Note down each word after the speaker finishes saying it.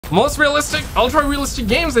Most realistic, ultra realistic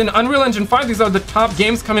games in Unreal Engine 5. These are the top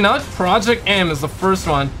games coming out. Project M is the first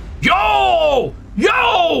one. Yo!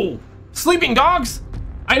 Yo! Sleeping Dogs?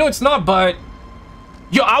 I know it's not, but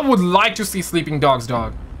yo, I would like to see Sleeping Dogs,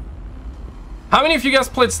 dog. How many of you guys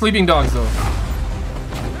played Sleeping Dogs though?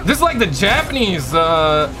 This is like the Japanese,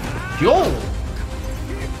 yo.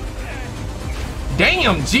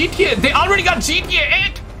 Damn, GTA, they already got GTA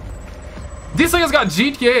 8. This thing has got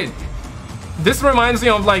GTA 8. This reminds me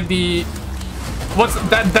of like the, what's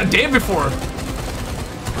that day before.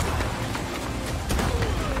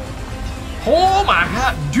 Oh my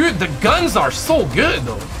god, dude, the guns are so good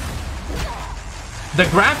though. The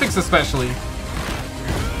graphics especially.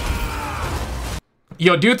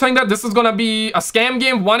 Yo, do you think that this is gonna be a scam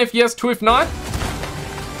game? 1 if yes, 2 if not?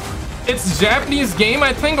 It's Japanese game,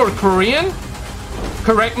 I think, or Korean.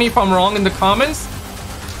 Correct me if I'm wrong in the comments.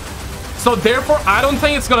 So therefore, I don't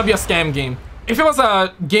think it's gonna be a scam game. If it was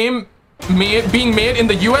a game being made in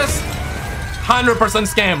the US, 100%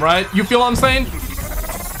 scam, right? You feel what I'm saying?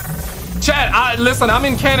 Chat, listen, I'm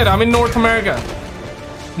in Canada, I'm in North America.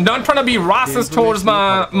 Not trying to be racist towards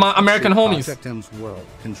my American homies. Project M's world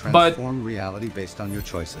can transform reality based on your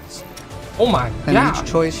choices. Oh my god. And each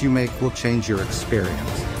choice you make will change your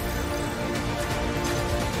experience.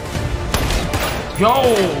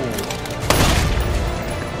 Yo!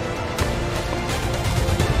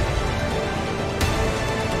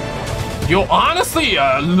 Yo, honestly,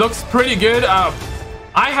 looks pretty good. I'm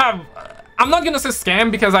not gonna say scam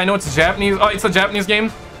because I know it's Japanese. Oh, it's a Japanese game.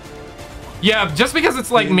 Yeah, just because it's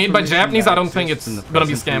like made by Japanese, I don't think it's gonna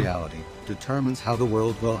be scam. Reality determines how the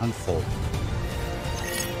world will unfold.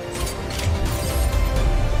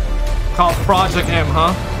 Called Project M,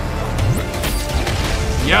 huh?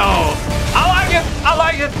 Yo, I like it. I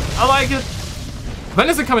like it. I like it. When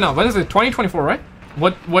is it coming out? When is it? 2024, right?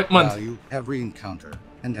 What month? Value every encounter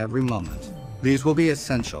and every moment. These will be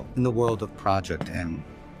essential in the world of Project M.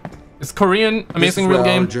 It's Korean, amazing real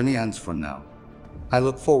game. Our journey ends for now. I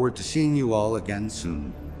look forward to seeing you all again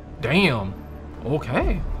soon. Damn.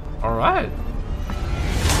 Okay. All right.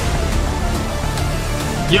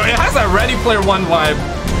 Yo, it has a Ready Player One vibe.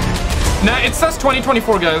 Nah, it says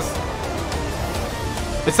 2024, guys.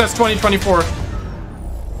 It says 2024.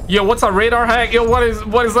 Yo, what's up, Radar Hack? Yo, what is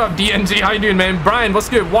up, DNG? How you doing, man? Brian, what's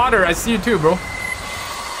good? Water, I see you too, bro.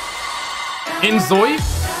 INZOI?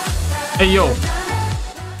 Hey, yo.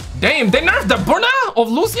 Damn, they nerfed the Burna of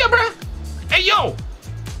Lucia, bruh. Hey, yo.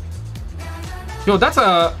 Yo, that's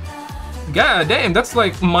a... God damn, that's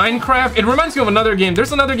like Minecraft. It reminds me of another game.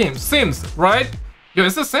 There's another game. Sims, right? Yo,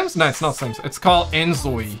 is this Sims? No, it's not Sims. It's called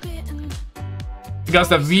INZOI. You guys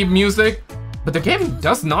have Weeb music. But the game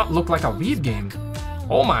does not look like a Weeb game.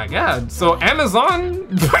 Oh my god. So Amazon...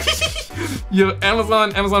 Yo,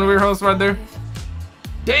 Amazon warehouse right there.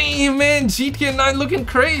 Damn, man. GTA 9 looking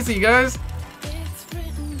crazy, guys.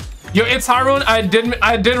 Yo, it's Harun. I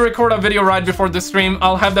did record a video right before the stream.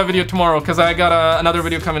 I'll have that video tomorrow because I got another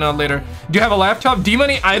video coming out later. Do you have a laptop?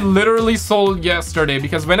 D-Money, I literally sold yesterday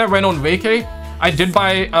because when I went on vacay, I did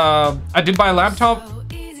buy a laptop.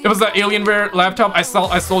 It was the Alienware laptop. I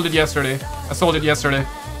sold it yesterday. I sold it yesterday.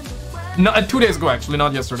 No, 2 days ago actually,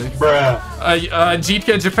 not yesterday. Bruh.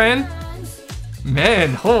 GTA Japan.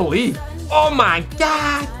 Man, holy. Oh my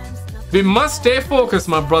god. We must stay focused,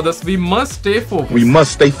 my brothers. We must stay focused. We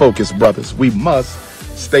must stay focused, brothers. We must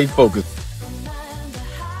stay focused.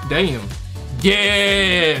 Damn.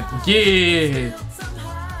 Get.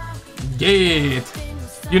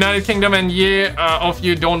 United Kingdom and of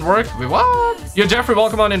you don't work. Wait, what? Yo, Jeffrey,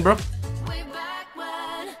 welcome on in, bro.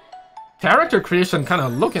 Character creation kind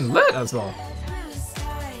of looking lit as well.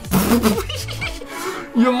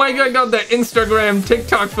 You might have got that Instagram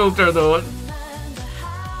TikTok filter though.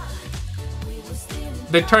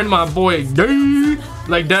 They turned my boy gay,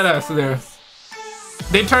 like deadass there.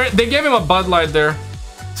 They gave him a Bud Light there,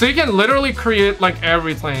 so you can literally create like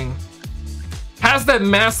everything. Has that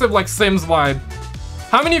massive like Sims vibe.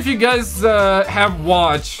 How many of you guys have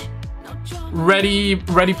watched Ready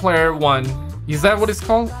Player One? Is that what it's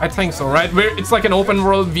called? I think so, right? Where it's like an open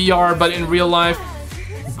world VR, but in real life.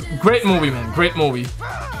 Great movie, man. Great movie.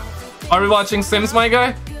 Are we watching Sims, my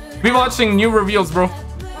guy? We watching new reveals, bro.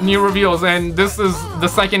 New reveals, and this is the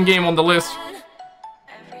second game on the list.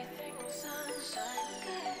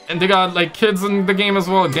 And they got like kids in the game as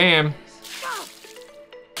well. Damn.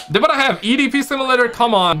 They better have EDP simulator.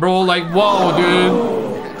 Come on, bro. Like, whoa,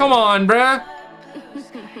 dude. Come on, bruh.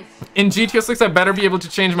 In GTA 6, I better be able to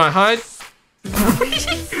change my height.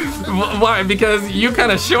 Why? Because you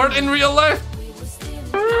kind of short in real life?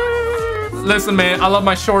 Listen, man, I love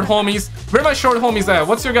my short homies. Where are my short homies at?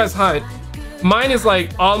 What's your guys' height? Mine is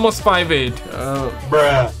like almost 5'8",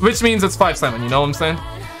 Bruh. which means it's 5'7", you know what I'm saying?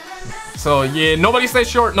 So yeah, nobody stay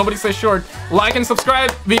short, nobody stay short. Like and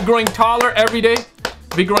subscribe. We growing taller every day.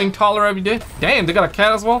 We growing taller every day. Damn, they got a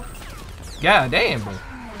cat as well. Yeah, damn, bro.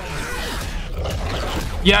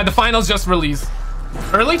 Yeah, the finals just released.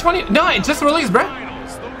 Early 20? No, it just released, bruh.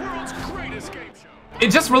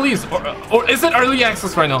 It just released. Or is it early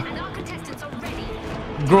access right now?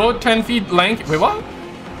 Grow 10 feet length. Wait, what?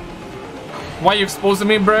 Why you exposing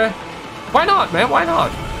me, bruh? Why not, man? Why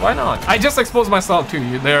not? Why not? I just exposed myself to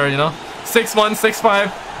you there, you know? 6'1",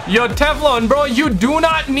 6'5". Yo, Teflon, bro, you do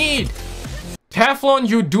not need... Teflon,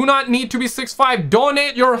 you do not need to be 6'5".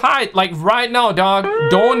 Donate your height, like right now, dog.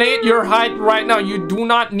 Donate your height right now. You do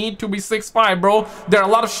not need to be 6'5", bro. There are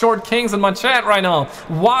a lot of short kings in my chat right now.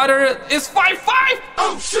 Water is 5'5".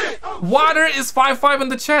 Oh shit! Water is 5'5" in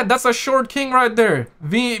the chat. That's a short king right there.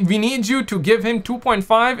 We need you to give him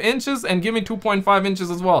 2.5 inches and give me 2.5 inches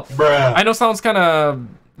as well. Bruh. I know sounds kind of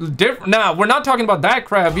different. Nah, we're not talking about that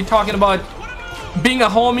crap. We're talking about being a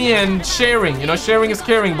homie and sharing. You know, sharing is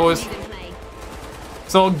caring, boys.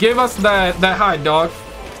 So give us that height, dog.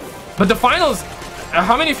 But the finals,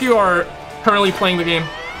 how many of you are currently playing the game?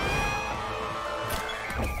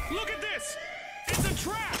 Look at this. It's a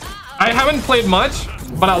trap. I haven't played much,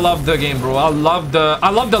 but I love the game, bro. I love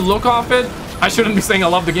the look of it. I shouldn't be saying I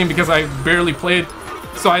love the game because I barely played,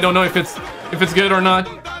 so I don't know if it's good or not.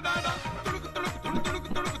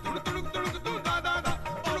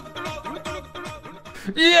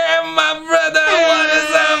 Yeah, my brother, what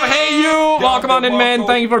is up? Hey, you! Welcome on in, man.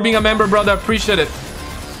 Thank you for being a member, brother. Appreciate it.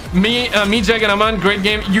 Me, Jag, and Aman, great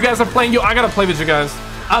game. You guys are playing. I gotta play with you guys.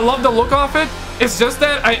 I love the look of it. It's just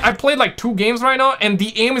that I played like 2 games right now, and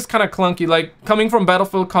the aim is kind of clunky. Like, coming from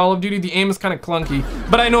Battlefield, Call of Duty, the aim is kind of clunky.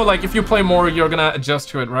 But I know, like, if you play more, you're gonna adjust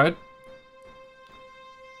to it, right?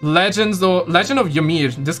 Legend of Ymir.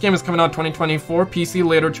 This game is coming out 2024. PC,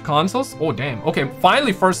 later to consoles. Oh, damn. Okay,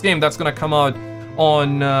 finally, first game that's gonna come out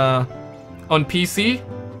on PC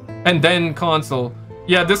and then console.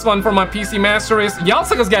 Yeah, this one for my PC master race. Y'all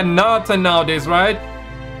suckers got nothing nowadays, right?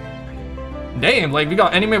 Damn, like we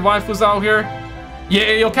got anime waifus out here.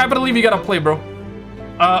 Yeah, yo, Capital Leave, you gotta play, bro.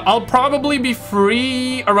 I'll probably be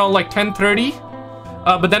free around like 10:30,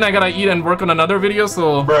 but then I gotta eat and work on another video,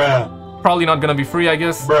 so Bruh. probably not gonna be free, I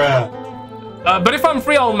guess. Bruh. But if I'm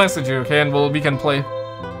free, I'll message you, okay, and we can play.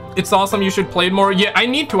 It's awesome. You should play it more. Yeah, I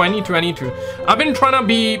need to. I've been trying to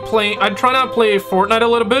play Fortnite a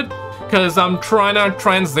little bit because I'm trying to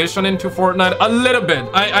transition into Fortnite a little bit.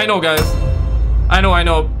 I know, guys. I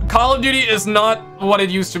know. Call of Duty is not what it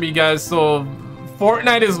used to be, guys. So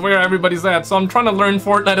Fortnite is where everybody's at. So I'm trying to learn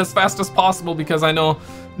Fortnite as fast as possible because I know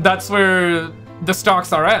that's where the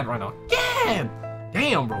stocks are at right now. Yeah.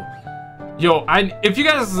 Damn, bro. Yo, if you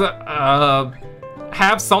guys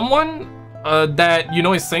have someone that you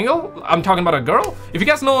know is single, I'm talking about a girl. If you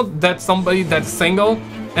guys know that somebody that's single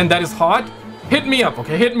and that is hot, hit me up,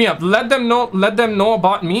 okay? Hit me up. Let them know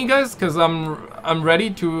about me, guys, because I'm ready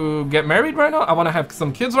to get married right now. I want to have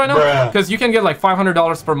some kids right now, because you can get like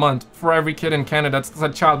 $500 per month for every kid in Canada. That's a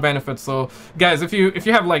child benefit. So guys, if you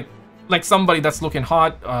have like somebody that's looking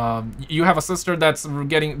hot, you have a sister that's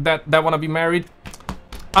getting that want to be married,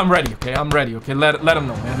 I'm ready, okay? I'm ready, okay? Let them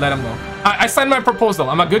know, man. Let them know. I signed my proposal.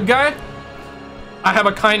 I'm a good guy. I have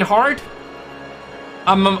a kind heart.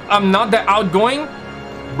 I'm not that outgoing.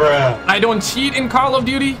 Bruh. I don't cheat in Call of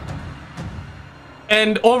Duty.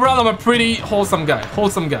 And overall, I'm a pretty wholesome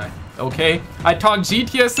guy. Okay? I talk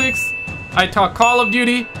GTA 6. I talk Call of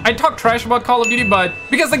Duty. I talk trash about Call of Duty, but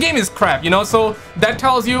because the game is crap, you know? So that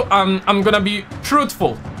tells you I'm gonna be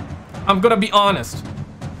truthful. I'm gonna be honest.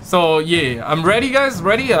 So yeah, I'm ready, guys.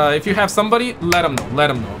 Ready? If you have somebody, let them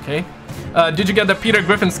know, okay? Did you get the Peter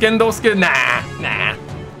Griffin skin though? Nah.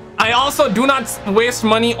 I also do not waste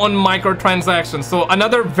money on microtransactions. So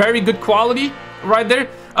another very good quality right there.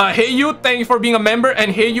 Hey you, thank you for being a member.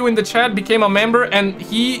 And Hey you in the chat became a member, and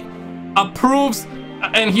he approves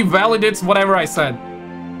and he validates whatever I said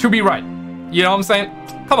to be right. You know what I'm saying?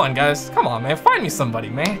 Come on, guys. Come on, man. Find me somebody,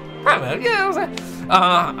 man. Yeah, I'm saying.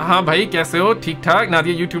 हाँ भाई कैसे हो? ठीक ठाक.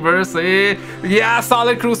 Nadia YouTuber say, yeah,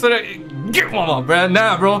 solid cruiser. Get one more, bro.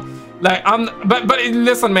 Nah, bro. Like but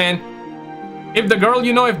listen, man. If the girl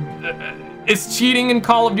you know is cheating in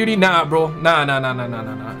Call of Duty, nah, bro. Nah.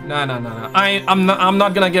 I'm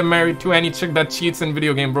not gonna get married to any chick that cheats in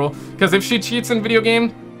video game, bro. Because if she cheats in video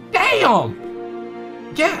game, damn.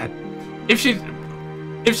 Yeah. If she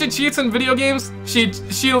cheats in video games,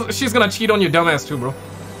 she's gonna cheat on your dumbass too, bro.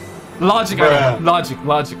 Logic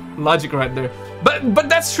right there. But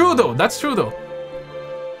that's true though.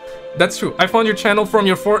 That's true. I found your channel from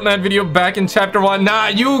your Fortnite video back in chapter 1. Nah,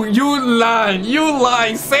 you lying. You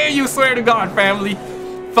lying. Say you swear to God, family.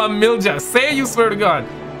 Familia. Say you swear to God.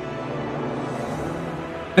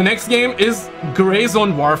 The next game is Gray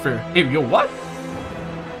Zone Warfare. Hey, yo, what?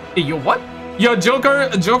 Hey, yo, what? Yo, Joker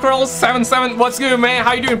 77. What's good, man?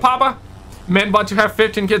 How you doing, Papa? Man, about to have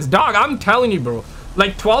 15 kids. Dog, I'm telling you, bro.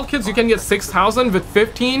 Like 12 kids, you can get 6,000 with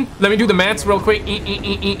 15. Let me do the maths real quick.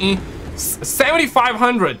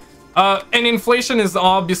 7,500. And inflation is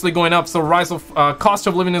obviously going up, so rise of cost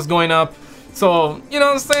of living is going up. So, you know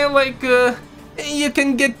what I'm saying? Like, you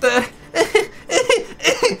can get the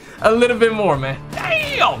a little bit more, man.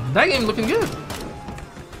 Damn, that game looking good.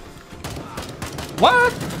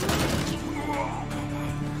 What?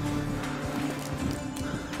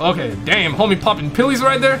 Okay, damn, homie popping pillies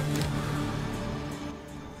right there.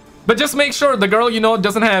 But just make sure the girl, you know,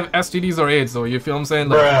 doesn't have STDs or AIDS, though. You feel what I'm saying?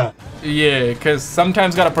 Like, yeah, because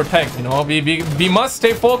sometimes gotta protect, you know. We must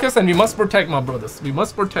stay focused and we must protect, my brothers. We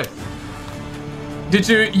must protect. Did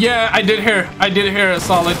you? Yeah, I did hear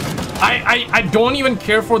Solid. I don't even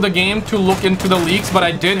care for the game to look into the leaks, but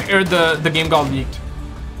I did hear the game got leaked.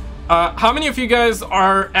 How many of you guys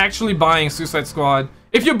are actually buying Suicide Squad?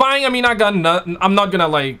 If you're buying, I mean, I'm not gonna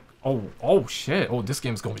like, oh shit, oh, this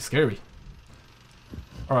game's gonna be scary.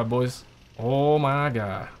 All right, boys. Oh my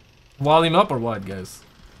god, volume up or what, guys?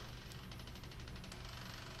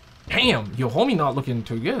 Damn, your homie not looking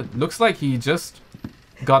too good. Looks like he just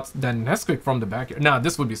got that Nesquik from the back here. Nah,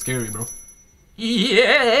 this would be scary, bro.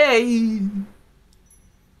 Yay!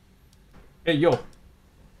 Hey, yo.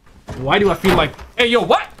 Why do I feel like... Hey, yo,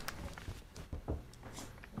 what?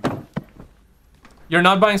 You're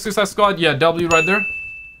not buying Suicide Squad? Yeah, W right there.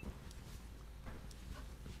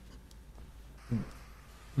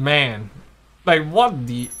 Man. Like, what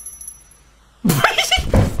the...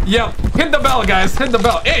 Yeah, hit the bell, guys. Hit the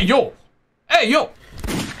bell. Hey, yo. Hey, yo.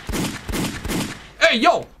 Hey,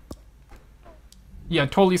 yo. Yeah,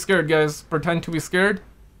 totally scared, guys. Pretend to be scared.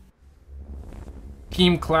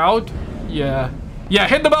 Team Cloud. Yeah. Yeah,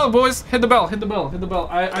 hit the bell, boys. Hit the bell. Hit the bell. Hit the bell.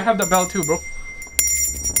 I have the bell too, bro.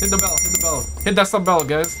 Hit the bell. Hit the bell. Hit that sub bell,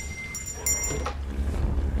 guys.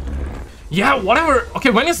 Yeah, whatever. Okay,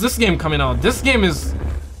 when is this game coming out? This game is...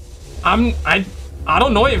 I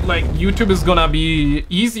don't know if like YouTube is gonna be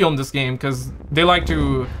easy on this game because they like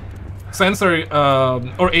to censor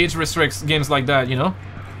or age restricts games like that, you know.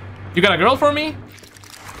 You got a girl for me?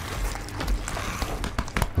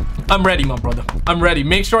 I'm ready, my brother. I'm ready.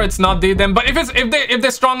 Make sure it's not they them. But if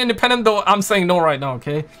they're strong independent though, I'm saying no right now,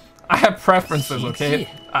 okay? I have preferences, okay?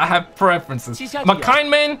 I have preferences. I'm a kind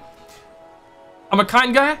man. I'm a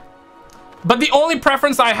kind guy. But the only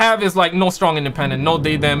preference I have is like no strong independent, no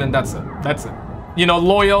they them, and that's it. That's it. You know,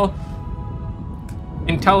 loyal,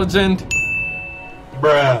 intelligent,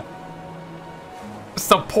 bruh,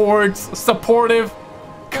 supportive,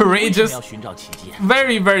 courageous.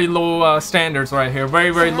 Very, very low standards right here. Very,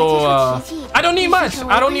 very low. I don't need much.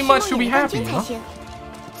 I don't need much to be happy, you know?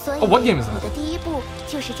 Oh, what game is that?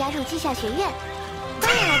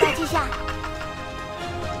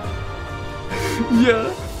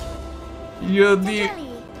 Yeah. Yeah, the...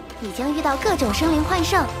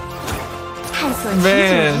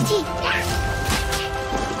 Man.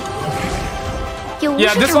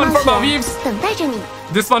 Yeah, this one for the weaves.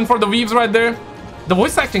 This one for the weaves right there. The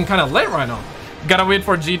voice acting kind of lit right now. Gotta wait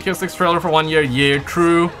for GTA 6 trailer for 1 year. Yeah,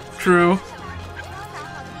 true.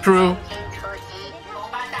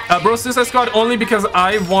 Bro, Suicide Squad only because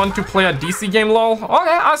I want to play a DC game, lol. Okay,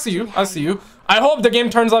 I see you. I hope the game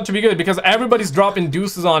turns out to be good because everybody's dropping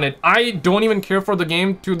deuces on it. I don't even care for the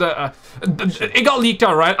game to the... it got leaked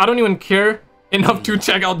out, right? I don't even care enough to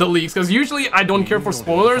check out the leaks because usually I don't care for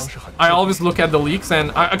spoilers. I always look at the leaks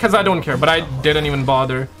and... Because I don't care, but I didn't even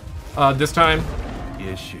bother this time.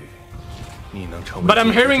 But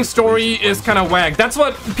I'm hearing story is kind of whack. That's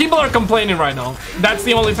what people are complaining right now. That's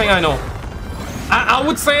the only thing I know. I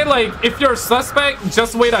would say, like, if you're a suspect,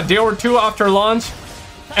 just wait a day or two after launch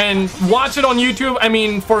and watch it on YouTube. I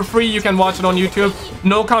mean, for free, you can watch it on YouTube.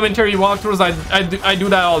 No commentary walkthroughs. I do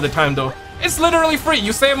that all the time, though. It's literally free.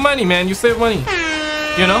 You save money, man. You save money.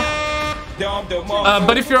 You know?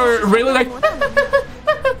 But if you're really like...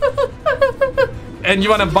 and you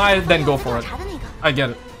want to buy it, then go for it. I get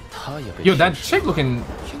it. Yo, that chick looking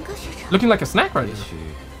like a snack right there.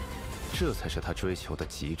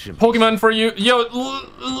 Pokemon for you. Yo,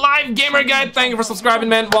 live gamer guy, thank you for subscribing,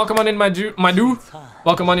 man. Welcome on in my dude.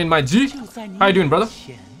 Welcome on in my G. How you doing, brother?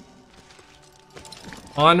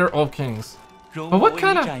 Honor of Kings. But what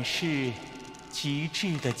kind of...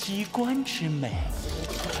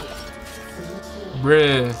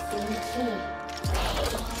 Bruh.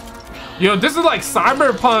 Yo, this is like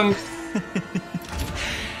Cyberpunk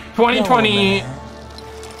 2020,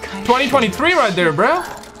 2023 right there, bro.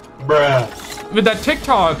 Bruh. With that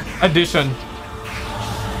TikTok edition.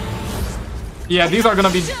 Yeah, these are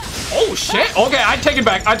gonna be... Oh, shit. Okay, I take it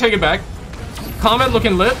back. I take it back. Comment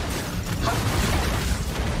looking lit.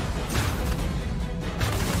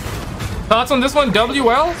 Thoughts on this one?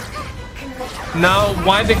 WL? Now,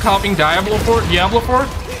 why are they copying Diablo 4?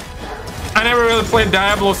 I never really played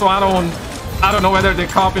Diablo, so I don't know whether they're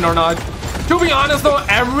copying or not. To be honest though,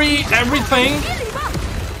 everything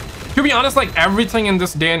like everything in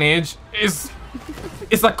this day and age is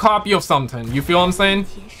a copy of something. You feel what I'm saying?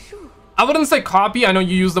 I wouldn't say copy. I know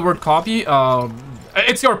you use the word copy.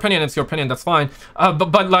 It's your opinion. It's your opinion. That's fine.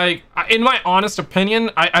 But like, in my honest opinion,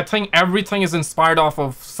 I think everything is inspired off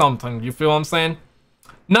of something. You feel what I'm saying?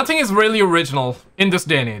 Nothing is really original in this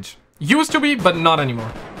day and age. Used to be, but not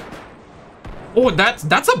anymore. Oh, that's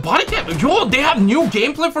a body cam. Yo, they have new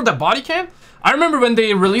gameplay for the body cam. I remember when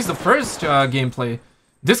they released the first gameplay.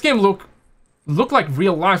 This game looked like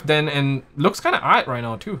real life then, and looks kind of alright right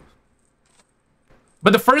now too.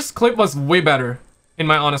 But the first clip was way better, in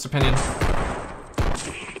my honest opinion.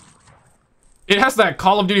 It has that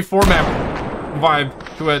Call of Duty format vibe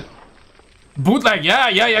to it. Bootleg,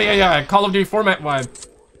 yeah. Call of Duty format vibe.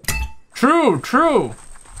 True.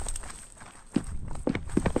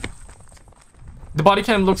 The body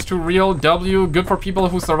cam looks too real. W, good for people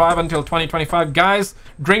who survive until 2025. Guys,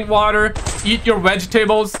 drink water, eat your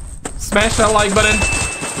vegetables, smash that like button.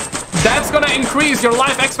 That's gonna increase your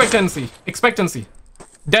life expectancy.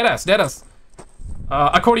 Deadass.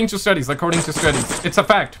 According to studies. It's a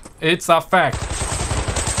fact. It's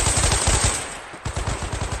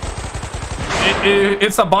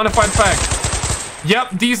a bona fide fact. Yep,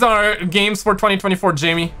 these are games for 2024,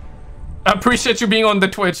 Jamie. I appreciate you being on the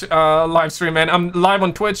Twitch live stream, man. I'm live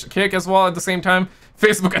on Twitch, Kick as well at the same time.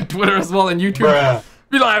 Facebook and Twitter as well, and YouTube. Bruh.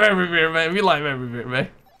 We live everywhere, man.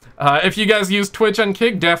 If you guys use Twitch and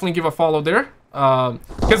Kick, definitely give a follow there.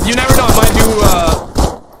 Because you never know, I might do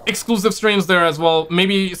exclusive streams there as well.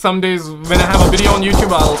 Maybe some days when I have a video on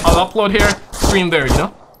YouTube, I'll upload here, stream there, you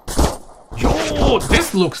know? Yo,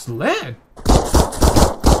 this looks lit.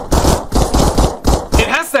 It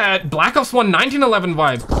has that Black Ops 1 1911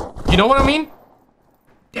 vibe. You know what I mean?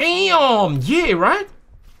 Damn, yeah, right?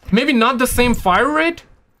 Maybe not the same fire rate.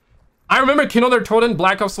 I remember Tenet of the Spark,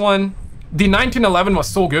 Black Ops 1. The 1911 was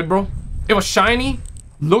so good, bro. It was shiny,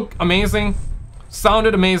 looked amazing,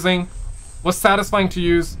 sounded amazing, was satisfying to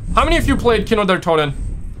use. How many of you played Tenet of the Spark?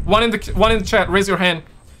 One in the chat, raise your hand.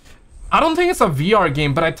 I don't think it's a VR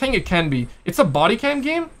game, but I think it can be. It's a body cam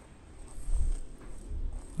game?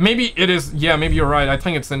 Maybe it is. Yeah, maybe you're right. I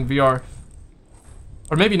think it's in VR.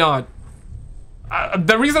 Or maybe not.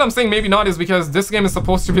 The reason I'm saying maybe not is because this game is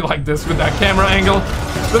supposed to be like this with that camera angle.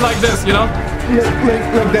 But like this, you know?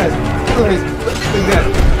 Like that. Like that.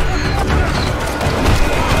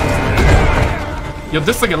 Yo,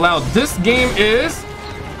 this thing is loud. This game is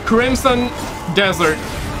Crimson Desert.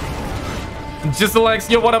 Giselex,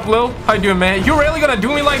 yo, what up, Lil? How you doing, man? You really gonna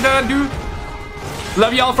do me like that, dude?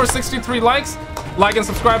 Love y'all for 63 likes. Like and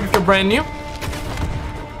subscribe if you're brand new.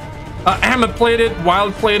 Ahmed played it,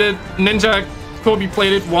 Wild played it, Ninja, Kobe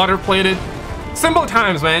played it, Water played it. Simple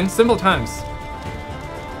times, man. Simple times.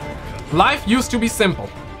 Life used to be simple.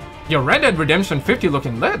 Yo, Red Dead Redemption 50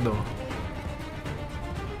 looking lit, though.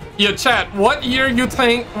 Yo, chat, what year you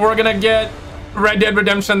think we're gonna get Red Dead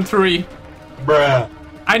Redemption 3? Bruh.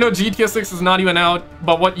 I know GTA 6 is not even out,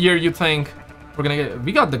 but what year you think we're gonna get?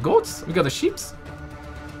 We got the goats, we got the sheeps.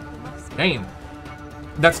 Damn.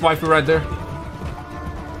 That's waifu right there.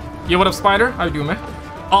 Yo, what up, Spider? How you doing, man?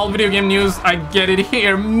 All video game news, I get it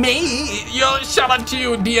here, mate. Yo, shout out to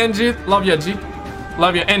you, DNG. Love ya, G.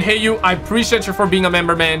 Love ya. And hey, you, I appreciate you for being a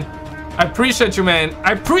member, man. I appreciate you, man.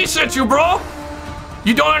 I appreciate you, bro.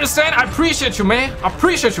 You don't understand? I appreciate you, man. I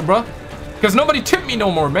appreciate you, bro. Because nobody tipped me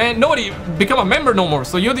no more, man. Nobody become a member no more.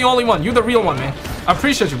 So you're the only one. You're the real one, man. I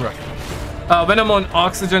appreciate you, bro. When I'm on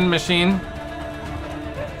oxygen machine.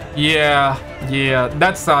 Yeah.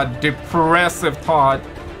 That's a depressive thought.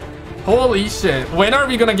 Holy shit. When are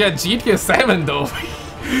we gonna get GTA 7 though?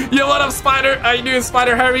 Yo, what up, Spider? How you doing,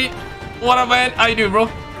 Spider Harry? What up, man? How you doing, bro?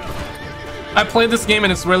 I played this game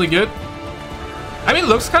and it's really good. I mean, it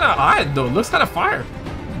looks kind of odd though. It looks kind of fire.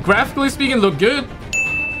 Graphically speaking, look good.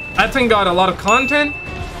 I think got a lot of content.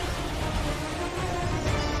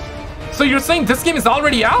 So you're saying this game is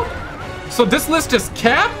already out? So this list is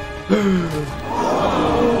capped?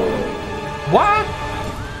 What?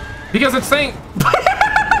 Because it's saying...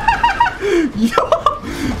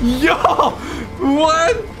 Yo,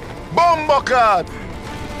 what? Bomba card.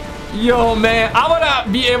 Yo, man, I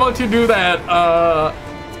wanna be able to do that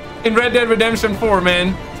in Red Dead Redemption 4,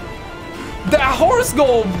 man. That horse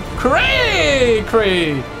go cray.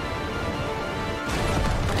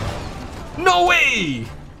 No way.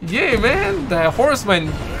 Yeah, man, that horse went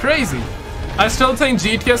crazy. I still think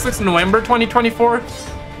GTA 6 November 2024.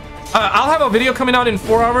 I'll have a video coming out in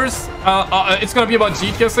 4 hours. It's gonna be about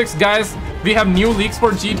GTA 6, guys. We have new leaks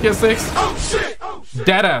for GTA 6. Oh shit!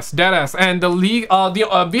 Deadass. And the leak,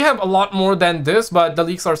 we have a lot more than this, but the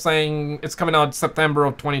leaks are saying it's coming out September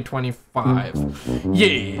of 2025.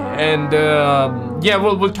 Yeah, and yeah,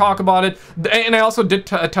 we'll talk about it. And I also did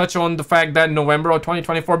touch on the fact that November of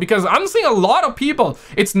 2024, because I'm seeing a lot of people.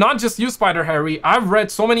 It's not just you, Spider Harry. I've read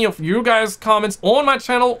so many of you guys' comments on my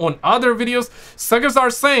channel, on other videos. Suckers are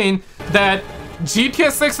saying that GTA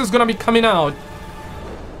 6 is gonna be coming out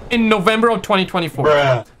in November of 2024.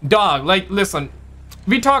 Bruh. Dog, like, listen,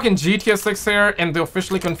 we talking GTA 6 here, and they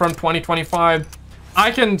officially confirmed 2025.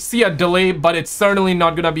 I can see a delay, but it's certainly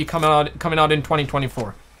not gonna be coming out in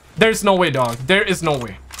 2024. There's no way, dog. There is no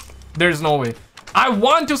way. There's no way. I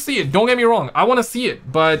want to see it. Don't get me wrong. I want to see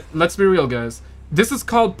it, but let's be real, guys. This is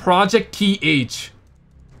called Project TH.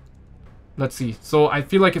 Let's see. So I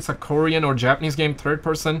feel like it's a Korean or Japanese game, third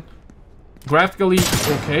person. Graphically,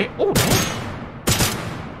 okay. Oh, damn.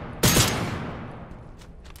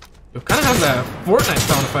 It kind of has that Fortnite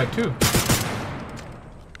sound effect too.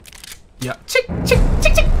 Yeah. Chick.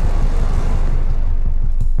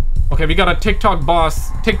 Okay, we got a TikTok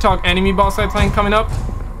enemy boss, I think, coming up.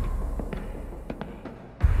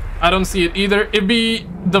 I don't see it either. It'd be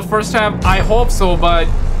the first half. I hope so, but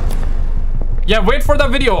yeah, wait for that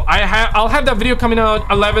video. I'll have that video coming out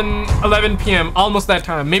 11 p.m. almost that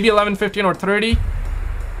time, maybe 11:15 or 30.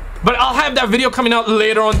 But I'll have that video coming out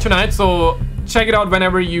later on tonight, so check it out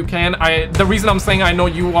whenever you can. The reason I'm saying, I know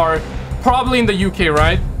you are probably in the UK,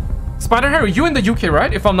 right? Spider Harry, you in the UK,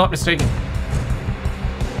 right? If I'm not mistaken.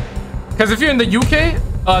 Because if you're in the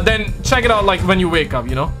UK, then check it out like when you wake up,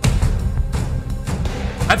 you know?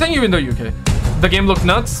 I think you're in the UK. The game looked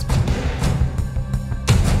nuts.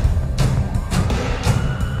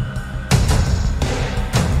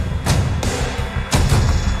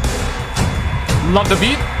 Love the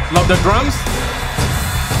beat, love the drums.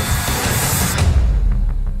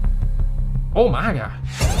 Oh my god.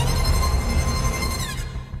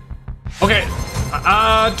 Okay,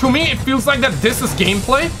 to me it feels like that this is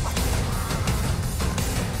gameplay,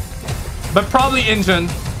 but probably engine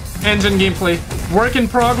gameplay. Work in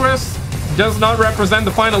progress, does not represent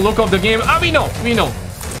the final look of the game. We know.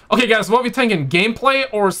 Okay guys, what we thinking? Gameplay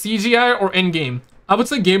or CGI or in-game? I would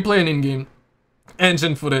say gameplay and in-game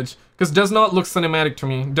engine footage, because does not look cinematic to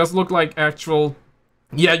me. It does look like actual.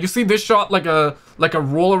 Yeah, you see this shot like a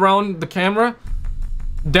roll around the camera.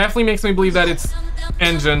 Definitely makes me believe that it's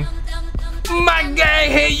engine. My guy,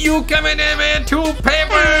 hey, you coming in, man? 2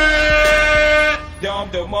 paper.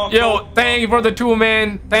 Yo, thank you for the 2,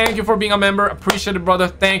 man. Thank you for being a member. Appreciate it, brother.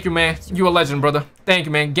 Thank you, man. You a legend, brother. Thank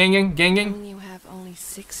you, man. Gang. You have only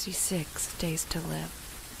 66 days to live.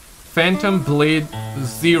 Phantom Blade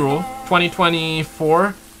 0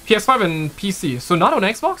 2024 PS5 and PC. So not on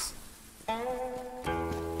Xbox?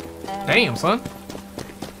 Damn, son.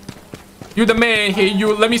 You the man. Hey,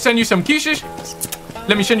 you. Let me send you some kisses.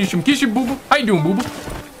 Let me send you some kisses, boo boo. How you doing, boo boo?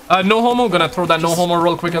 No homo. Gonna throw that no homo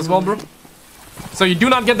real quick as well, bro. So you do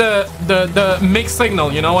not get the mixed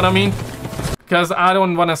signal. You know what I mean? Because I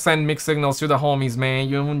don't want to send mixed signals to the homies, man.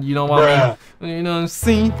 You know what I mean? You know what I'm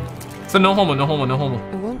saying? So no homo.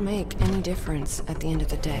 It won't make any difference at the end of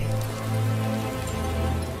the day.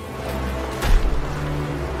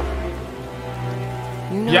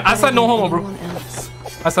 Yeah, I said no homo, bro.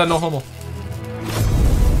 I said no homo.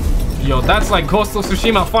 Yo, that's like Ghost of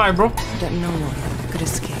Tsushima 5, bro. That no one could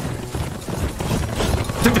escape.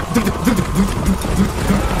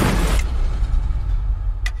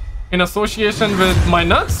 In association with my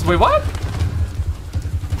nuts? Wait, what?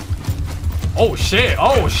 Oh shit!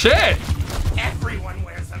 Oh shit! Everyone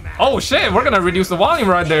wears a mask. Oh shit! We're gonna reduce the volume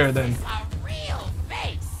right there, then. A real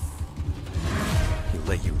face. He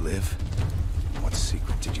let you live? What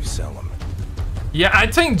secret did you sell him? Yeah, I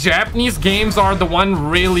think Japanese games are the one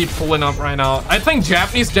really pulling up right now. I think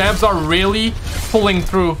Japanese devs are really pulling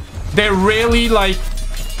through. They're really like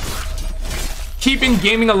keeping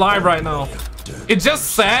gaming alive right now. It's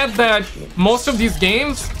just sad that most of these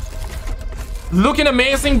games looking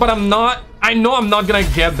amazing, but I know I'm not gonna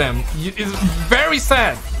get them. It's very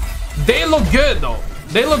sad. They look good though.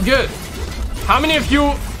 They look good. How many of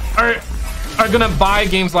you are gonna buy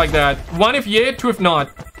games like that? 1 if yeah, 2 if not.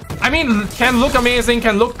 I mean, can look amazing,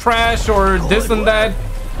 can look trash or this and that.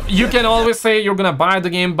 you can always say you're gonna buy the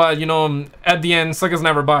game, but you know, at the end, suckers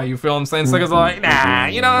never buy. You feel what I'm saying? Suckers are like, nah,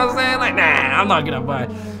 you know what I'm saying? Like, nah, I'm not gonna buy.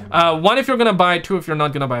 One, if you're gonna buy, two, if you're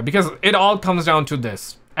not gonna buy, because it all comes down to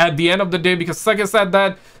this. At the end of the day, because suckers said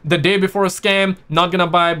that the day before a scam, not gonna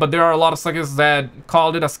buy, but there are a lot of suckers that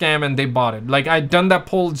called it a scam and they bought it. Like, I done that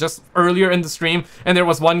poll just earlier in the stream, and there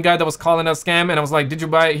was one guy that was calling it a scam, and I was like, did you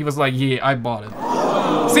buy it? He was like, yeah, I bought it.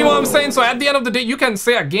 See what I'm saying? So at the end of the day, you can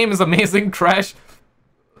say a game is amazing, trash.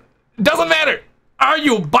 Doesn't matter. Are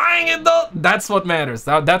you buying it though? That's what matters.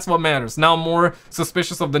 That's what matters. Now more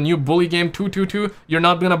suspicious of the new bully game 222. You're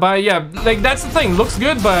not gonna buy it? Yeah, like that's the thing. Looks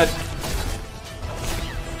good, but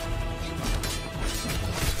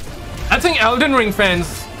I think Elden Ring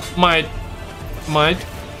fans might.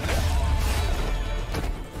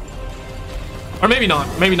 Or maybe not.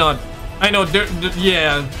 Maybe not. I know,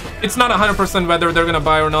 yeah. It's not 100% whether they're gonna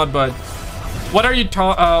buy or not, but what are you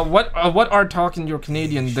what are talking you're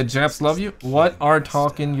Canadian? The Japs love you? What are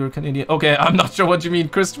talking you're Canadian? Okay, I'm not sure what you mean,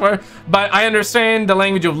 Christopher, but I understand the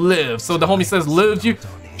language of live. So the homie says lives you.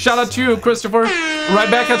 Shout out to you, Christopher.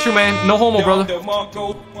 Right back at you, man. No homo, brother.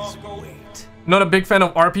 Not a big fan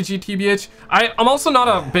of RPG, TBH. I'm also not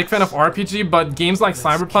a big fan of RPG, but games like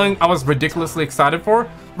Cyberpunk, I was ridiculously excited for.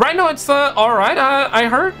 Right now, it's alright, I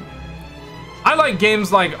heard. I like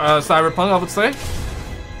games like Cyberpunk, I would say.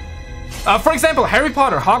 For example, Harry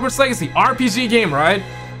Potter, Hogwarts Legacy, RPG game, right?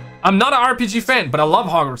 I'm not an RPG fan, but I love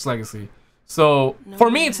Hogwarts Legacy. So,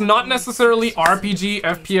 for me, it's not necessarily RPG,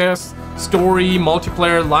 FPS, story,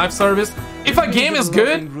 multiplayer, live service. If a game is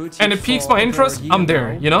good and it piques my interest, I'm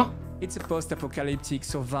there, you know? It's a post-apocalyptic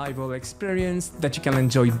survival experience that you can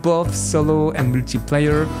enjoy both solo and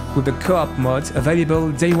multiplayer with the co-op mod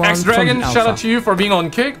available day one. X-Dragon, shout out to you for being on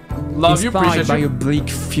Kick. Love you, appreciate Inspired by you. a bleak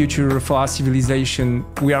future for our civilization,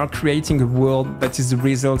 we are creating a world that is the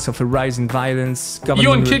result of a rise in violence,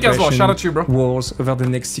 government Kick as well. Shout out to you, bro. wars over the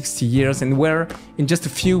next 60 years, and where in just a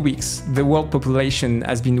few weeks the world population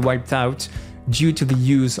has been wiped out due to the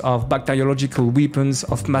use of bacteriological weapons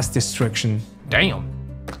of mass destruction. Damn.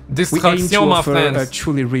 We aim to offer a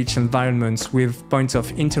truly rich environment with points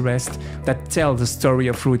of interest that tell the story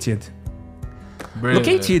of Rooted.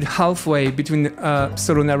 Located halfway between a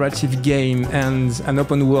solo narrative game and an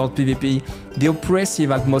open world PvP, the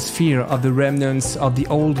oppressive atmosphere of the remnants of the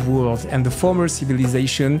old world and the former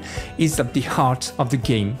civilization is at the heart of the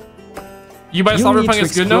game. You need to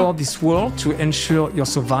explore this world to ensure your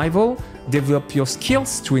survival, develop your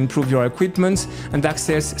skills to improve your equipment, and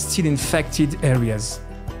access still infected areas.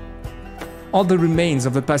 All the remains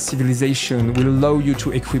of the past civilization will allow you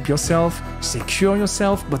to equip yourself, secure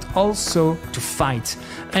yourself, but also to fight.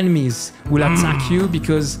 Enemies will attack you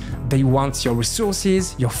because they want your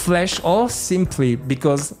resources, your flesh, or simply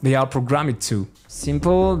because they are programmed to.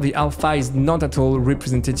 Simple, the alpha is not at all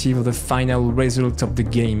representative of the final result of the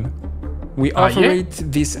game. We offer it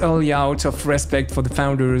this early out of respect for the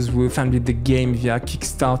founders who funded the game via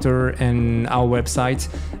Kickstarter and our website,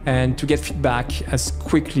 and to get feedback as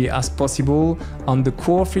quickly as possible on the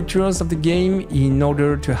core features of the game in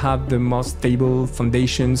order to have the most stable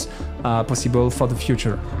foundations possible for the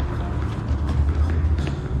future.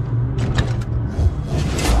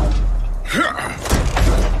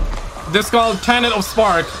 This is called Tenet of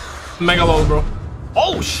Spark. Mega low, bro.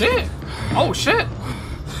 Oh shit! Oh shit!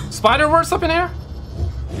 Spider-Verse up in here?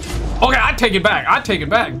 Okay, I take it back. I take it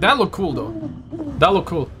back. That look cool though. That look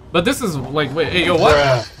cool. But this is like, wait, hey, yo, what?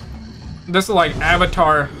 Bruh. This is like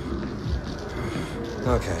Avatar.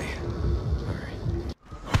 Okay.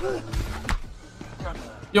 Alright.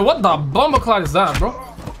 Yo, what the bumbleclad is that, bro?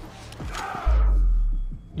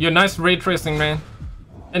 Yo, nice ray tracing, man.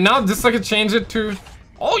 And now this I can change it to.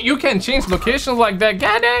 Oh, you can change locations like that.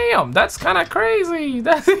 Goddamn, that's kind of crazy.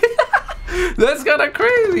 That's kind of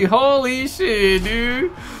crazy. Holy shit,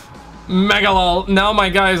 dude. Megalol. Now my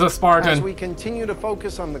guy is a Spartan. As we continue to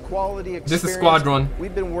focus on the quality experience, this is Squadron.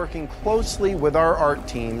 We've been working closely with our art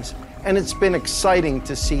teams, and it's been exciting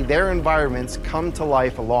to see their environments come to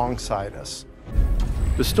life alongside us.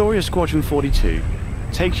 The story of Squadron 42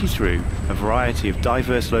 takes you through a variety of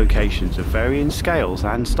diverse locations of varying scales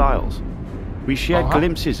and styles. We shared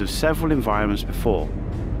glimpses of several environments before,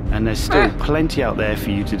 and there's still plenty out there for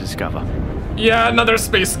you to discover. Yeah, another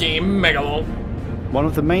space game, Megalol. One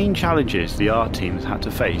of the main challenges the art teams had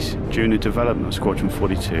to face during the development of Squadron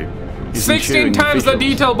 42 is 16 times the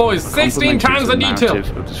detail, boys. 16 times the detail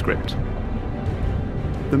of the script.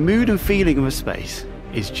 The mood and feeling of a space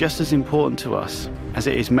is just as important to us as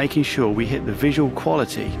it is making sure we hit the visual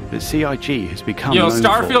quality that CIG has become known for.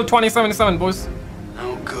 Starfield 2077, boys.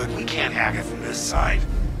 Oh, good. We can't hack it from this side.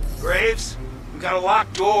 Graves, we got a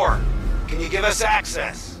locked door. Can you give us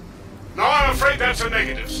access? No, I'm afraid that's a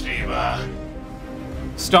negative, Steve.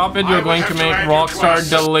 Stop it, you're going to make Rockstar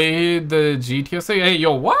delay the GTA 6. Hey,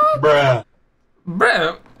 yo, what?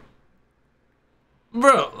 Bruh.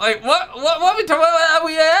 Bro, like what we talking about?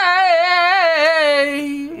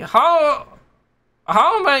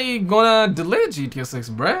 How am I gonna delay GTA 6,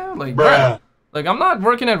 bruh? Like, bruh. Like, I'm not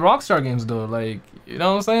working at Rockstar Games though. Like, you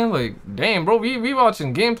know what I'm saying? Like, damn, bro, we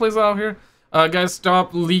watching gameplays out here. Guys,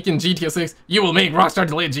 stop leaking GTA 6. You will make Rockstar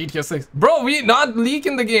delay GTA 6. Bro, we not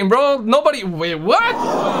leaking the game, bro. Nobody, wait,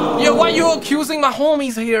 what? Yo, why you accusing my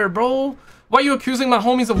homies here, bro? Why are you accusing my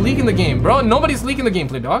homies of leaking the game, bro? Nobody's leaking the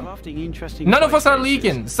gameplay, dog. None of us are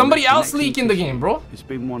leaking. Somebody else leaking the game, bro. It's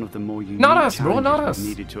been one of the more unique not us, bro, not us.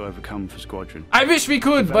 Needed to overcome for Squadron. I wish we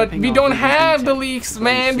could, but we don't have the leaks,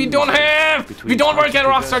 man. We don't have. We don't work at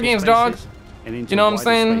Rockstar Games, dog. You know what I'm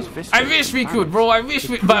saying? I wish we could, bro. I wish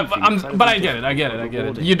we, but I get it. I get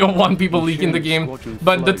it. You don't want people leaking the game,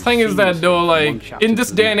 but the thing is that though, like in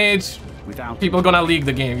this day and age, people gonna leak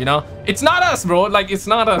the game, you know? It's not us, bro. Like, it's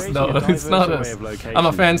not us, though. It's not us. I'm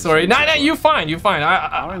a fan, sorry. Nah, you fine.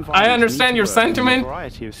 I understand your sentiment.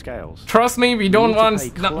 Trust me, we don't want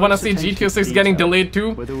to see GTA 6 getting delayed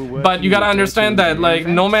too. But you gotta understand that, like,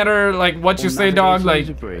 no matter, like, what you say, dog,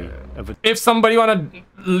 like, if somebody wanna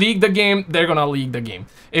leak the game, they're gonna leak the game.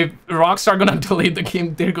 If Rockstar gonna delay the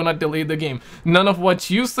game, they're gonna delay the game. None of what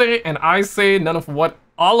you say and I say, none of what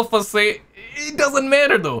all of us say, it doesn't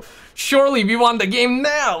matter, though. Surely we want the game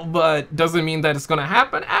now, but doesn't mean that it's gonna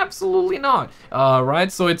happen. Absolutely not.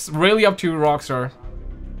 Right, so it's really up to Rockstar.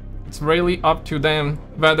 It's really up to them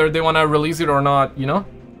whether they want to release it or not, you know?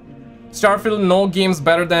 Starfield, no game's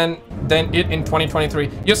better than it in 2023.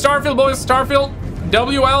 Yo, Starfield, boys. Starfield,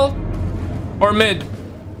 WL or mid?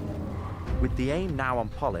 With the aim now on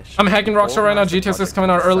polish, I'm hacking Rockstar right now. GTA 6 coming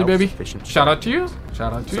out early, baby. Shout out to you.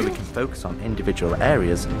 Shout out to you. So we can focus on individual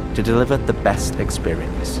areas to deliver the best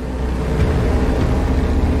experience.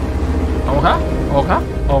 Okay.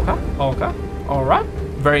 All right.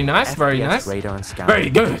 Very nice. Very nice. Radar and scanner very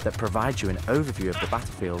good. That provides you an overview of the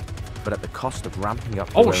battlefield, but at the cost of ramping up.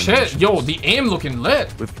 Oh shit! Yo, the aim looking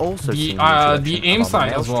lit. We've also seen the aim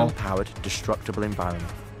side as well. Powered destructible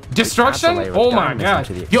environment. Destruction? Oh my god.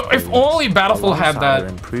 Yo, if only Battlefield had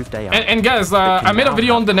that. And guys, I made a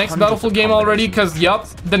video on the next Battlefield game already, because yup,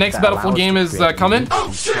 the next Battlefield game is coming.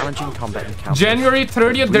 January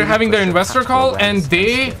 30th, they're having their investor call, and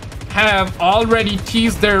they have already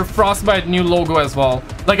teased their Frostbite new logo as well.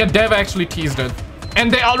 Like a dev actually teased it. And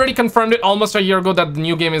they already confirmed it almost a year ago that the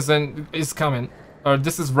new game is coming. Or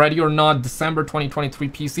this is ready or not, December 2023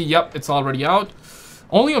 PC. Yep, it's already out.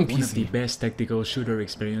 Only on PC. One of the best tactical shooter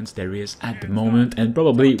experience there is at the moment, and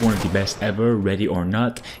probably one of the best ever, ready or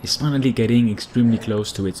not, is finally getting extremely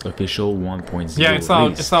close to its official 1.0 yeah, it's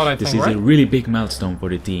out, I think, This is a really big milestone for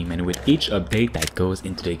the team, and with each update that goes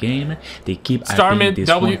into the game, they keep adding this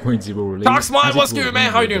 1.0 release. Toxmod, what's good,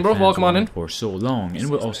 man? How you doing, bro? Welcome on in. For so long, and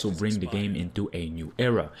will also bring the game into a new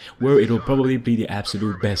era, where it'll probably be the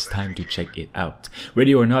absolute best time to check it out.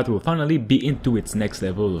 Ready or not will finally be into its next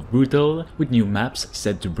level of brutal, with new maps,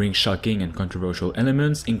 set to bring shocking and controversial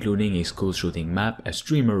elements, including a school shooting map, a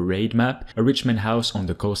streamer raid map, a rich man house on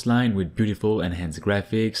the coastline with beautiful enhanced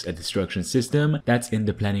graphics, a destruction system that's in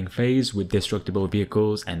the planning phase with destructible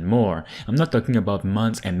vehicles, and more. I'm not talking about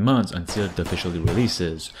months and months until it officially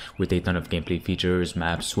releases, with a ton of gameplay features,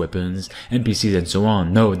 maps, weapons, NPCs, and so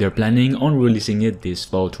on. No, they're planning on releasing it this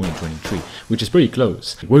fall 2023, which is pretty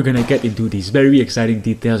close. We're gonna get into these very exciting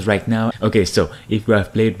details right now. Okay, so if you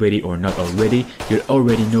have played Ready or Not already, you'll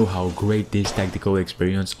already know how great this tactical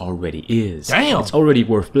experience already is. Damn! It's already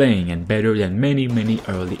worth playing and better than many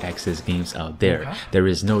early access games out there. Okay. There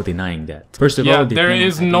is no denying that. First of all, there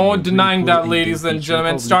is no denying that, ladies and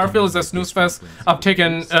gentlemen. Starfield is a snooze fest.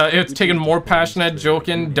 It's taken more passionate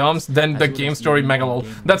joking dumps than the game story megalol.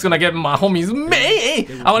 That's gonna get my homies me.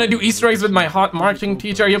 I wanna do Easter eggs with my hot marketing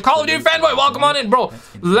teacher. You Call of Duty fanboy, welcome on in, bro.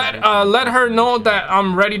 Let her know that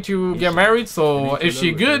I'm ready to get married. So if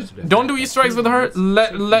she good, don't do Easter eggs with her.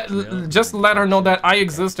 Just let her know that I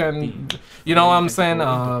exist, and you know what I'm saying,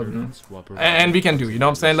 and we can do, you know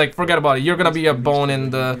what I'm saying, like, forget about it. You're gonna be a bone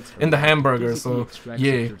in the hamburger, so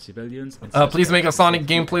yeah. Please make a Sonic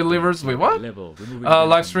gameplay livers. Wait, what?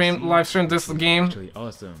 Live stream this game.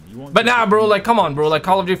 But nah, bro, like, come on, bro, like,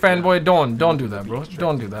 Call of Duty fanboy, don't do that, bro.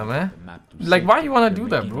 Don't do that, man. like, why you wanna do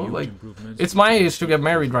that, bro? Like, it's my age to get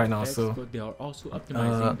married right now, so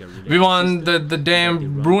we want the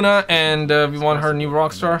damn Bruna, and we want her new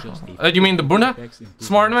Rockstar. You mean the Bruna?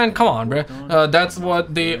 Smart man, come on, bro. That's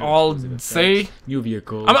what they all say. New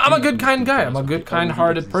vehicle. I'm a good kind guy. I'm a good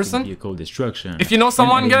kind-hearted person. Vehicle destruction. If you know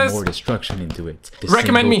someone, guys, more destruction into it.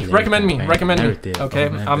 recommend me. Okay,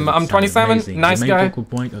 I'm 27, nice guy. The main focal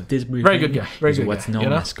point of this briefing very good guy. Very good what's guy,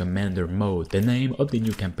 known as Commander Mode, the name of the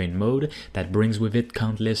new campaign mode that brings with it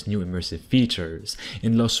countless new immersive features.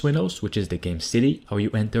 In Los Suelos, which is the game's city, how you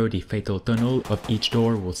enter the fatal tunnel of each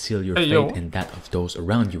door will seal your fate and that of those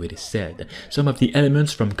around you, it is said. Some of the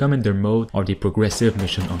elements from Commander Mode are the progressive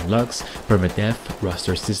mission unlocks, permadeath,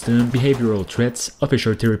 roster system, behavioral threats,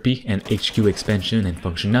 officer therapy, and HQ expansion and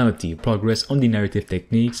functionality, progress on the narrative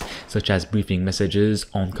techniques such as briefing messages,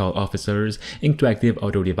 on-call officers, interactive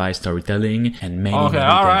auto-device storytelling, and many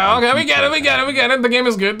okay, we get it. The game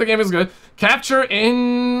is good. Capture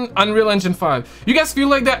in Unreal Engine 5. You guys feel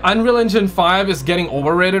like that Unreal Engine 5 is getting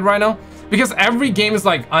overrated right now? Because every game is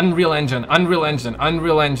like Unreal Engine.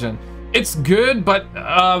 It's good, but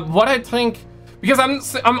what I think, because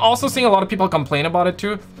I'm also seeing a lot of people complain about it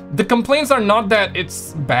too. The complaints are not that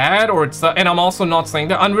it's bad or it's and I'm also not saying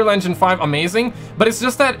that Unreal Engine 5 amazing, but it's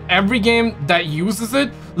just that every game that uses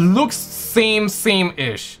it looks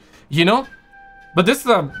same-ish, you know? But this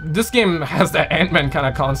game has that Ant-Man kind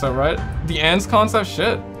of concept, right? The Ants concept,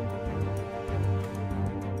 shit.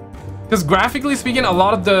 Because graphically speaking, a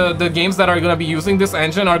lot of the games that are gonna be using this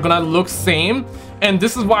engine are gonna look same, and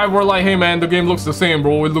this is why we're like, hey man, the game looks the same,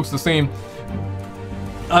 bro. It looks the same.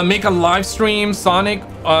 Make a live stream, Sonic.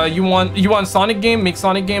 You want Sonic game? Make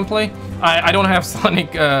Sonic gameplay. I don't have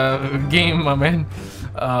Sonic game, my man.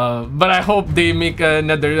 But I hope they make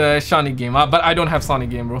another Sonic game. But I don't have Sonic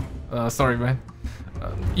game, bro. Sorry, man.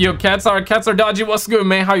 Yo, cats are dodgy. What's good,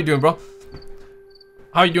 man? How you doing, bro?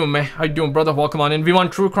 How you doing, man? How you doing, brother? Welcome on in. We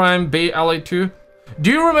want True Crime Bay LA 2. Do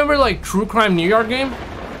you remember like True Crime New York game?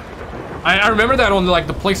 I remember that on like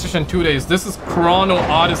the PlayStation 2 days. This is Chrono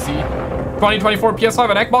Odyssey. 2024 PS5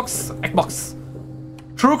 and Xbox.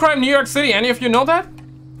 True Crime New York City. Any of you know that?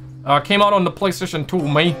 Came out on the PlayStation 2,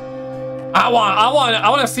 man. I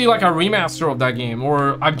want to see like a remaster of that game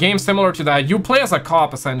or a game similar to that. You play as a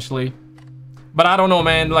cop essentially, but I don't know,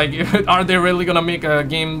 man. Like, are they really gonna make a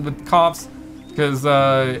game with cops? Because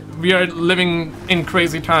we are living in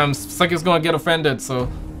crazy times. Suck is gonna get offended. So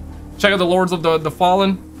check out the Lords of the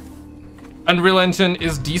Fallen. Unreal Engine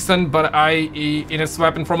is decent, but in its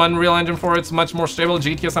weapon from Unreal Engine 4, it's much more stable.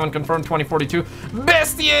 GTA 7 confirmed 2042.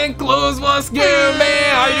 Bestie and Close, what's good,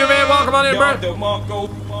 man? How you, man? Welcome on in, bro.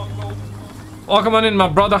 Welcome on in, my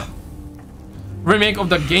brother. Remake of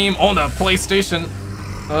the game on the PlayStation.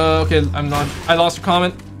 Okay, I lost your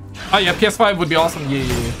comment. Oh yeah, PS5 would be awesome.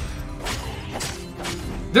 Yeah.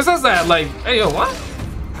 This has that, like, hey yo, what?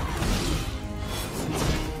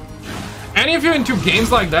 Any of you into games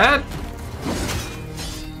like that?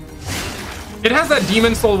 It has that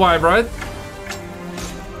Demon Soul vibe, right?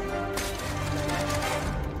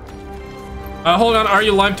 Hold on, are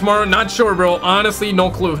you live tomorrow? Not sure, bro. Honestly,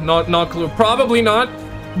 no clue. Not clue. Probably not,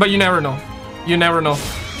 but you never know. You never know.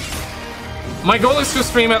 My goal is to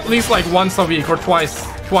stream at least like once a week or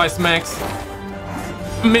twice max.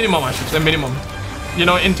 Minimum, I should say, minimum. You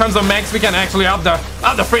know, in terms of max, we can actually up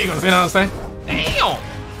the frequency. You know what I'm saying? Damn.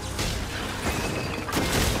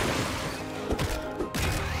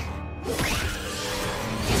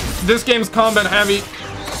 This game's combat heavy,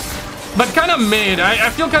 but kind of mid.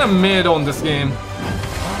 I feel kind of mid on this game.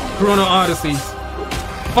 Chrono Odyssey.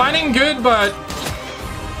 Fighting good, but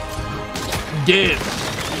get.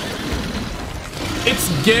 It's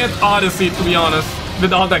get Odyssey, to be honest.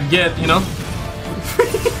 With all that get, you know?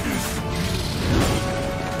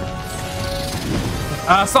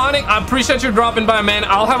 Sonic, I appreciate you dropping by, man.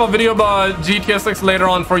 I'll have a video about GTA 6 later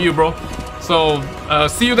on for you, bro. So,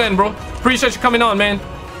 see you then, bro. Appreciate you coming on, man.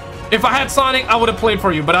 If I had Sonic, I would have played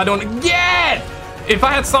for you, but I don't. Yeah! If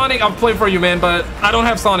I had Sonic, I'd play for you, man, but I don't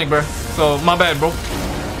have Sonic, bro. So, my bad, bro.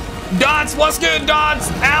 Dots, what's good, Dots?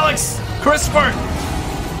 Alex, Christopher.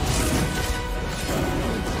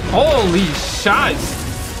 Holy shites.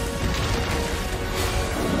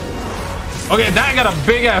 Okay, that got a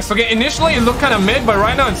big ass. Okay, initially it looked kind of mid, but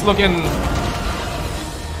right now it's looking.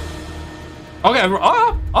 Okay,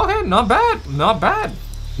 oh, okay, not bad.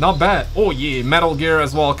 Oh yeah, Metal Gear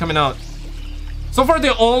as well coming out. So far they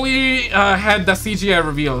only had the CGI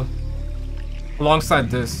reveal alongside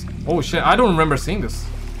this. Oh shit, I don't remember seeing this.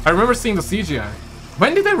 I remember seeing the CGI.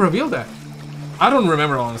 When did they reveal that? I don't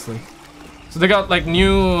remember, honestly. So they got like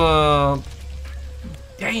new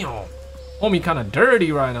damn, homie, kind of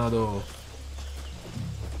dirty right now though.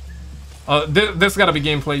 This gotta be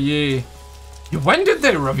gameplay, yeah. When did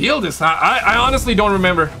they reveal this? I honestly don't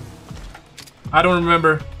remember. I don't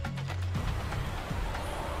remember.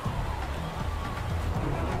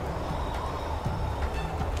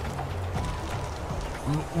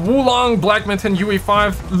 Wulong, Black Mountain,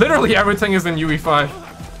 UE5. Literally everything is in UE5.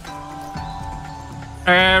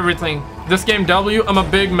 Everything. This game W, I'm a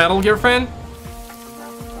big Metal Gear fan.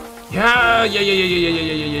 Yeah.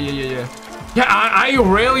 Yeah, I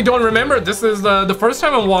really don't remember. This is the first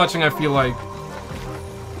time I'm watching, I feel like.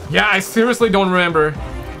 Yeah, I seriously don't remember.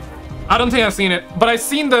 I don't think I've seen it, but I've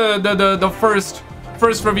seen the first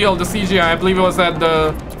reveal, the CGI. I believe it was at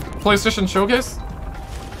the PlayStation Showcase.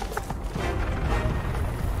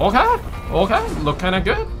 Okay, look kind of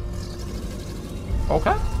good.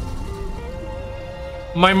 Okay.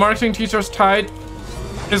 My marketing teacher's tight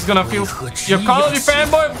is gonna feel. Your Call of Duty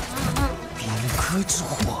fanboy.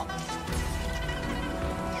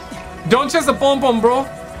 Don't chase the pom pom, bro.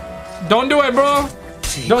 Don't do it, bro.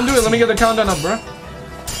 Don't do it. Let me get the countdown up, bro.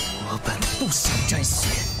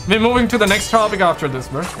 We're moving to the next topic after this,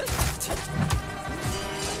 bro.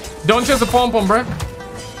 Don't chase the pom pom, bro.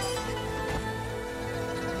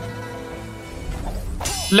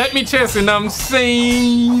 Let me chase it, know what I'm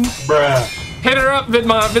saying? Bruh. Hit her up with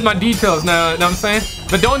my details now, know what I'm saying?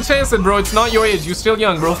 But don't chase it, bro. It's not your age. You're still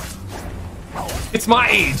young, bro. It's my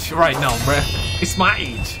age right now, bro. It's my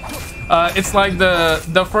age. It's like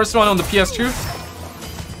the first one on the PS2.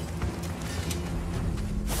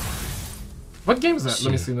 What game is that?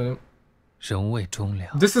 Let me see the name.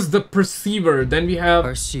 This is the Perceiver. Then we have.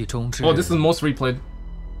 Oh, this is the most replayed.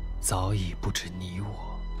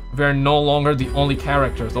 We are no longer the only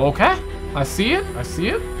characters. Okay, I see it. I see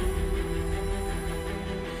it.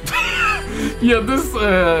 Yeah, this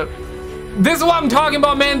is what I'm talking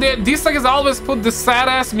about, man. These suckers always put the sad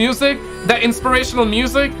ass music, that inspirational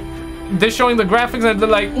music. They're showing the graphics and they're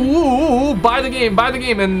like, ooh, buy the game, buy the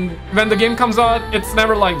game. And when the game comes out, it's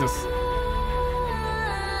never like this.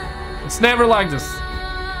 It's never like this.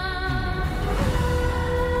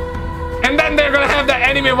 And then they're gonna have that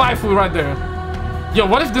anime waifu right there. Yo,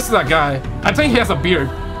 what if this is a guy? I think he has a beard.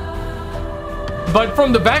 But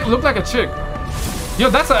from the back, look like a chick. Yo,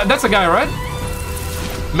 that's a guy, right?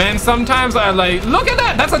 Man, sometimes I like, look at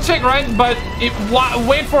that, that's a chick, right? But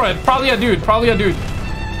wait for it, probably a dude,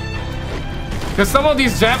 Because some of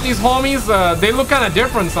these Japanese homies, they look kind of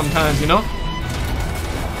different sometimes, you know?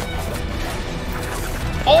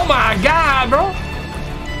 Oh my god, bro!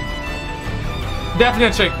 Definitely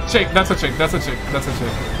a chick, that's a chick.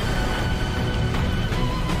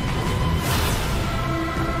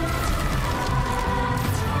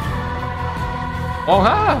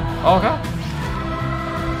 Okay.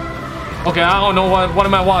 Okay, I don't know what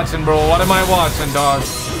am I watching, bro? What am I watching, dog?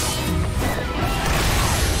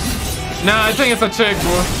 Nah, I think it's a chick,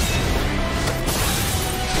 bro.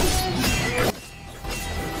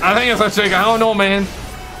 I think it's a chick. I don't know, man.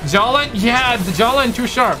 Jawline? Yeah, the jawline too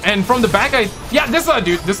sharp. And from the back, yeah, this is a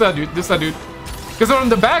dude. Because from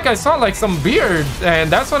the back, I saw like some beard,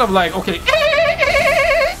 and that's when I'm like, okay.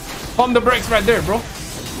 Pump the brakes right there, bro.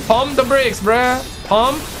 Pump the brakes, bruh.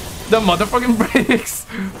 Pump the motherfucking brakes.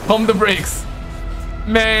 Pump the brakes.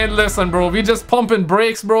 Man, listen, bro. We just pumping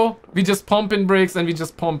brakes, bro. We just pumping brakes and we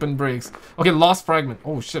just pumping brakes. Okay, lost fragment.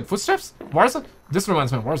 Oh shit, footsteps? Warzone? This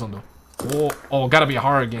reminds me of Warzone though. Oh, gotta be a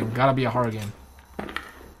horror game. Gotta be a horror game.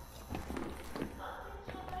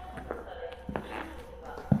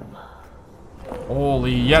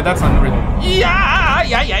 Holy, yeah, that's unreal. Yeah.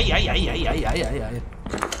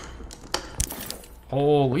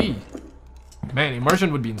 Holy. Man,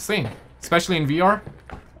 immersion would be insane. Especially in VR.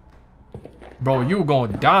 Bro, you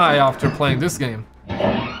gonna die after playing this game.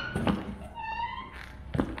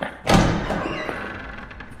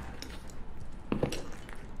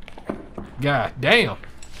 God damn.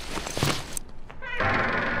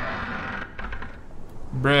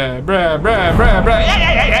 Bruh.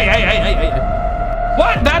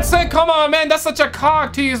 What? That's it? Come on, man. That's such a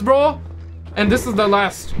cock tease, bro. And this is the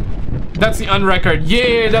last. That's the unrecord.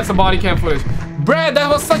 Yeah, that's a body cam footage. Bruh, that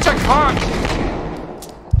was such a cock.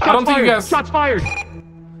 I don't think you guys. Shots fired.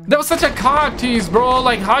 That was such a cock tease, bro.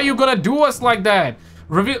 Like, how you gonna do us like that?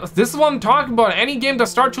 This is what I'm talking about. Any game that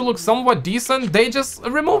starts to look somewhat decent, they just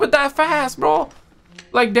remove it that fast, bro.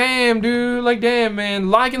 Like, damn, dude. Like, damn, man.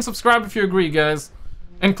 Like and subscribe if you agree, guys.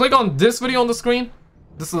 And click on this video on the screen.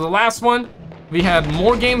 This is the last one. We had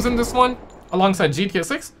more games in this one alongside GTA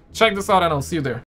 6. Check this out and I'll see you there.